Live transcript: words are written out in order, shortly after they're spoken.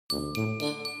Hey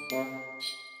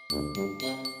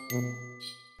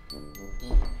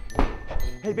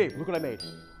babe, look what I made.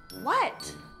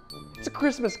 What? It's a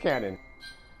Christmas cannon.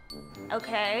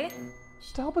 Okay.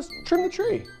 Just to help us trim the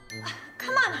tree.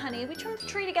 Come on, honey. We trim the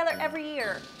tree together every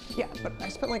year. Yeah, but I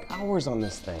spent like hours on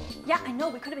this thing. Yeah, I know.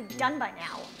 We could have been done by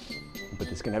now. But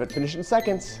this can have it finished in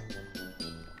seconds.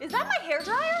 Is that my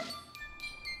hairdryer?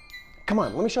 Come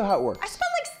on, let me show how it works. I spent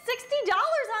like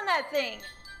 $60 on that thing.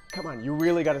 Come on, you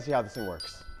really gotta see how this thing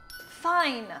works.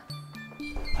 Fine. All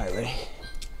right, ready?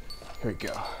 Here we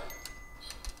go.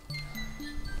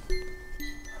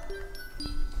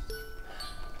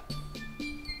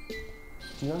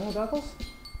 Do you know how goggles?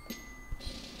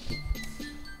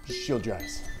 Just shield your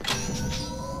eyes.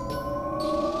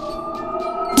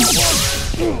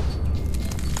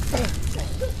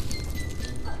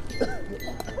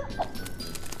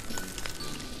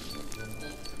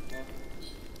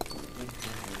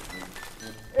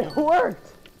 It worked!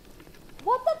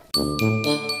 What the?